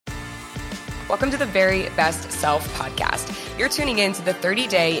Welcome to the Very Best Self podcast. You're tuning in to the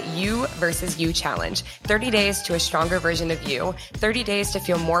 30-day You versus You challenge. 30 days to a stronger version of you, 30 days to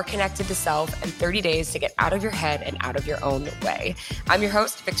feel more connected to self, and 30 days to get out of your head and out of your own way. I'm your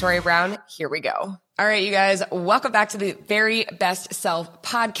host, Victoria Brown. Here we go. All right, you guys, welcome back to the Very Best Self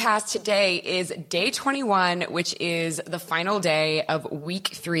podcast. Today is day 21, which is the final day of week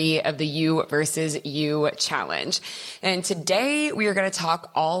 3 of the You versus You challenge. And today we are going to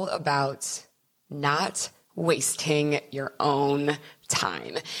talk all about not wasting your own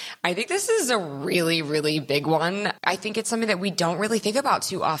time. I think this is a really, really big one. I think it's something that we don't really think about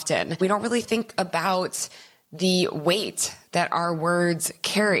too often. We don't really think about the weight that our words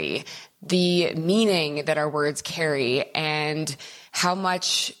carry, the meaning that our words carry, and how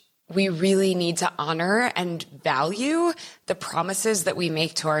much we really need to honor and value the promises that we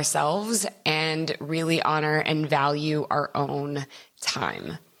make to ourselves and really honor and value our own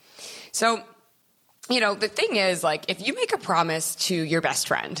time. So, the thing is, if you make a promise to your best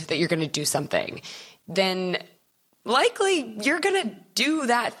friend that you're going to do something, then likely you're going to do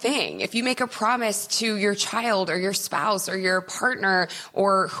that thing. If you make a promise to your child or your spouse or your partner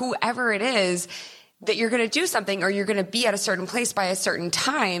or whoever it is that you're going to do something or you're going to be at a certain place by a certain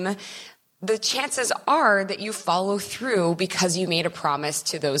time, the chances are that you follow through because you made a promise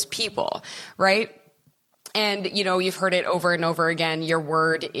to those people, right? And, you've heard it over and over again. Your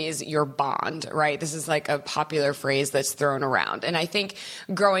word is your bond, right? This is like a popular phrase that's thrown around. And I think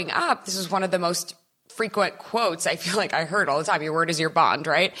growing up, this is one of the most frequent quotes I feel like I heard all the time. Your word is your bond,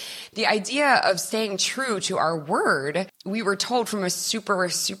 right? The idea of staying true to our word, we were told from a super,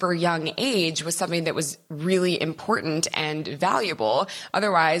 super young age was something that was really important and valuable.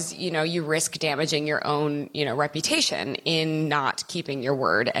 Otherwise, you risk damaging your own, reputation in not keeping your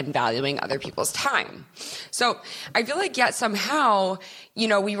word and valuing other people's time. So I feel like yet somehow,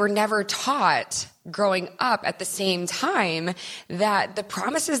 we were never taught growing up at the same time that the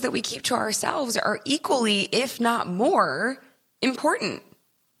promises that we keep to ourselves are equally, if not more, important.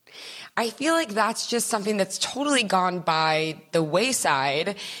 I feel like that's just something that's totally gone by the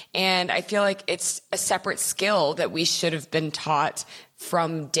wayside, and I feel like it's a separate skill that we should have been taught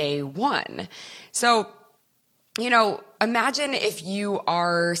from day one. So, imagine if you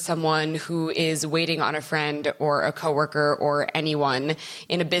are someone who is waiting on a friend or a coworker or anyone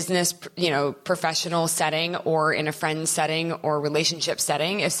in a business, professional setting or in a friend setting or relationship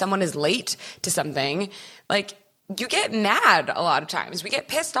setting. If someone is late to something, you get mad a lot of times. We get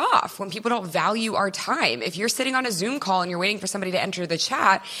pissed off when people don't value our time. If you're sitting on a Zoom call and you're waiting for somebody to enter the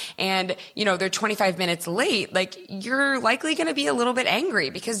chat and, they're 25 minutes late, you're likely going to be a little bit angry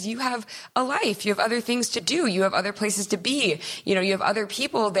because you have a life. You have other things to do. You have other places to be. You have other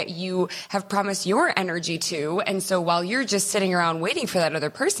people that you have promised your energy to. And so while you're just sitting around waiting for that other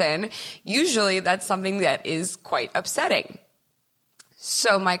person, usually that's something that is quite upsetting.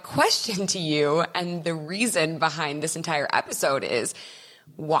 So my question to you and the reason behind this entire episode is,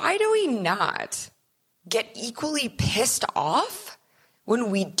 why do we not get equally pissed off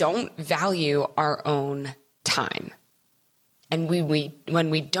when we don't value our own time? And when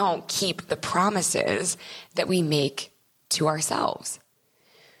we don't keep the promises that we make to ourselves?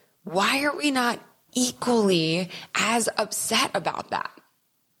 Why are we not equally as upset about that?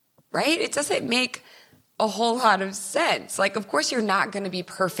 Right? It doesn't make a whole lot of sense. Of course, you're not going to be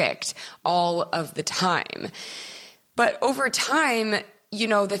perfect all of the time. But over time,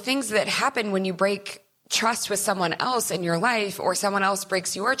 the things that happen when you break trust with someone else in your life or someone else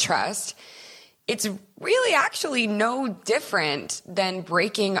breaks your trust, it's really actually no different than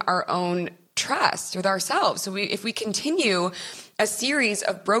breaking our own trust with ourselves. So if we continue a series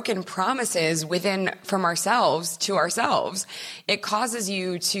of broken promises from ourselves to ourselves, it causes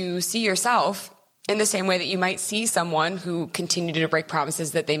you to see yourself in the same way that you might see someone who continued to break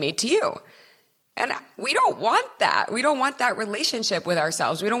promises that they made to you. And we don't want that. We don't want that relationship with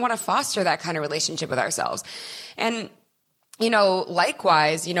ourselves. We don't want to foster that kind of relationship with ourselves. And,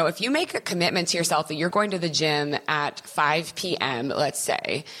 likewise, if you make a commitment to yourself that you're going to the gym at 5 p.m., let's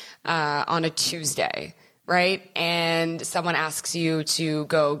say, on a Tuesday, right? And someone asks you to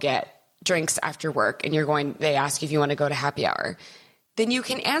go get drinks after work and they ask you if you want to go to happy hour, then you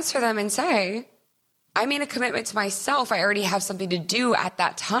can answer them and say, I made a commitment to myself. I already have something to do at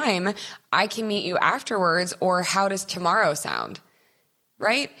that time. I can meet you afterwards, or how does tomorrow sound?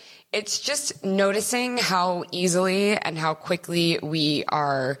 Right? It's just noticing how easily and how quickly we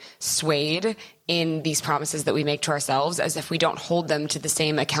are swayed in these promises that we make to ourselves, as if we don't hold them to the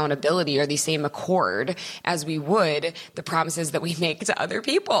same accountability or the same accord as we would the promises that we make to other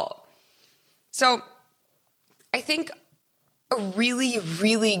people. So I think A really,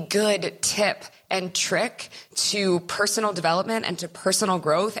 really good tip and trick to personal development and to personal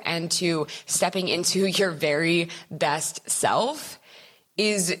growth and to stepping into your very best self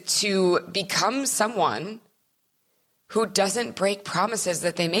is to become someone who doesn't break promises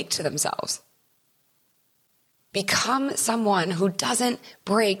that they make to themselves. Become someone who doesn't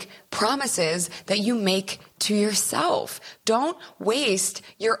break promises that you make to yourself. Don't waste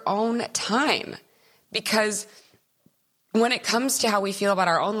your own time, because when it comes to how we feel about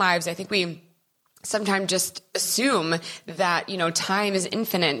our own lives, I think we sometimes just assume that, time is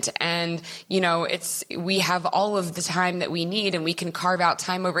infinite and, we have all of the time that we need and we can carve out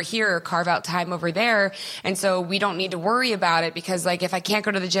time over here or carve out time over there. And so we don't need to worry about it because if I can't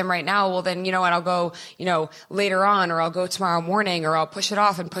go to the gym right now, well then, I'll go, later on, or I'll go tomorrow morning, or I'll push it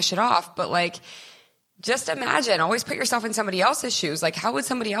off and push it off. But just imagine, always put yourself in somebody else's shoes. How would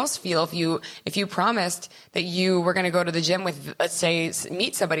somebody else feel if you promised that you were going to go to the gym with, let's say,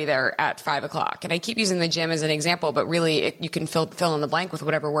 meet somebody there at 5:00? And I keep using the gym as an example, but really you can fill in the blank with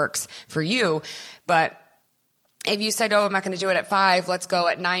whatever works for you. But if you said, I'm not going to do it at 5, let's go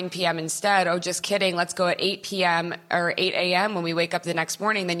at 9 p.m. instead. Oh, just kidding. Let's go at 8 p.m. or 8 a.m. when we wake up the next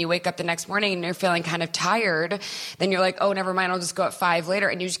morning. Then you wake up the next morning and you're feeling kind of tired. Then you're like, oh, never mind. I'll just go at 5 later.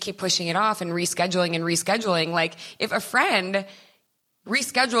 And you just keep pushing it off and rescheduling and rescheduling. If a friend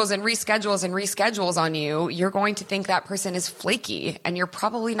reschedules and reschedules and reschedules on you, you're going to think that person is flaky and you're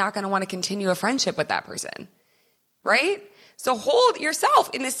probably not going to want to continue a friendship with that person. Right? So hold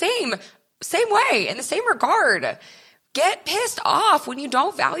yourself in the same way, in the same regard. Get pissed off when you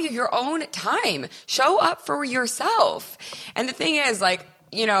don't value your own time. Show up for yourself. And the thing is,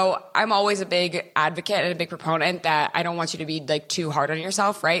 I'm always a big advocate and a big proponent that I don't want you to be too hard on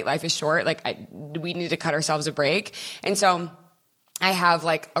yourself, right? Life is short. We need to cut ourselves a break. And so I have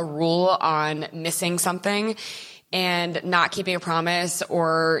a rule on missing something and not keeping a promise,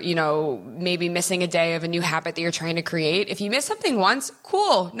 or, maybe missing a day of a new habit that you're trying to create. If you miss something once,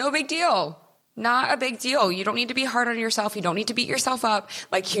 cool, no big deal. Not a big deal. You don't need to be hard on yourself. You don't need to beat yourself up.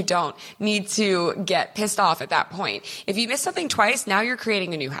 You don't need to get pissed off at that point. If you miss something twice, now you're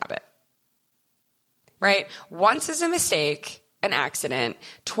creating a new habit, right? Once is a mistake, an accident.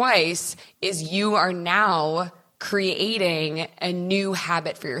 Twice is you are now creating a new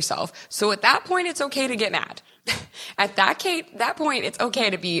habit for yourself. So at that point, it's okay to get mad. At that point, it's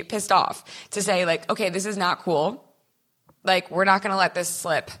okay to be pissed off, to say okay, this is not cool. We're not going to let this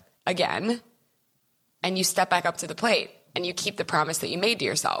slip again. And you step back up to the plate and you keep the promise that you made to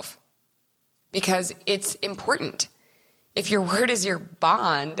yourself, because it's important. If your word is your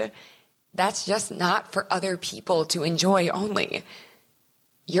bond, that's just not for other people to enjoy only.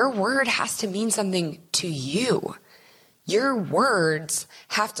 Your word has to mean something to you. Your words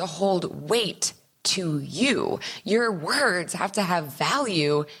have to hold weight to you. Your words have to have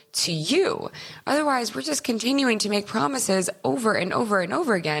value to you. Otherwise, we're just continuing to make promises over and over and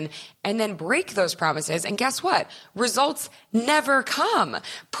over again and then break those promises. And guess what? Results never come.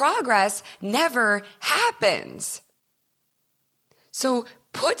 Progress never happens. So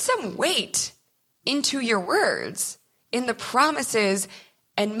put some weight into your words, in the promises,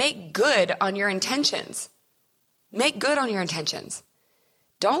 and make good on your intentions. Make good on your intentions.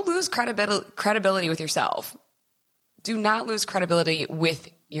 Don't lose credibility with yourself. Do not lose credibility with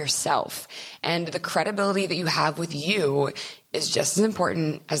yourself. And the credibility that you have with you is just as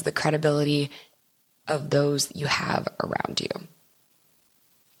important as the credibility of those you have around you.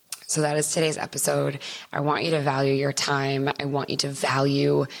 So that is today's episode. I want you to value your time. I want you to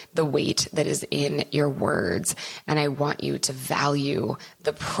value the weight that is in your words. And I want you to value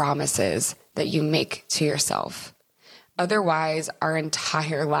the promises that you make to yourself. Otherwise, our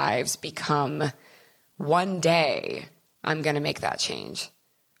entire lives become, one day, I'm going to make that change.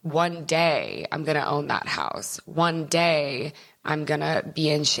 One day, I'm going to own that house. One day, I'm going to be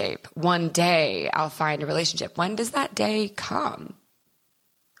in shape. One day, I'll find a relationship. When does that day come?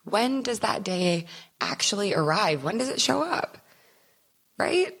 When does that day actually arrive? When does it show up?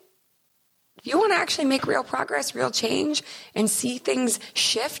 Right? If you want to actually make real progress, real change, and see things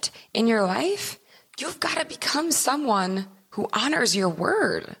shift in your life, you've got to become someone who honors your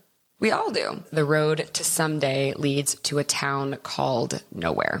word. We all do. The road to someday leads to a town called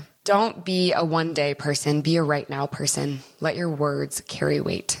nowhere. Don't be a one-day person. Be a right now person. Let your words carry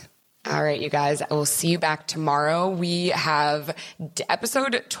weight. All right, you guys, I will see you back tomorrow. We have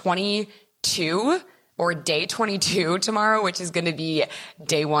episode 22 or day 22 tomorrow, which is going to be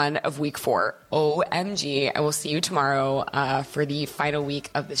day 1 of week 4. OMG. I will see you tomorrow for the final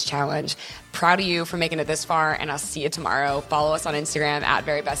week of this challenge. Proud of you for making it this far, and I'll see you tomorrow. Follow us on Instagram at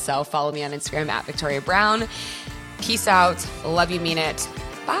Very Best Self. Follow me on Instagram at Victoria Brown. Peace out. Love you, mean it.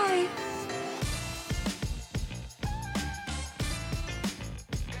 Bye.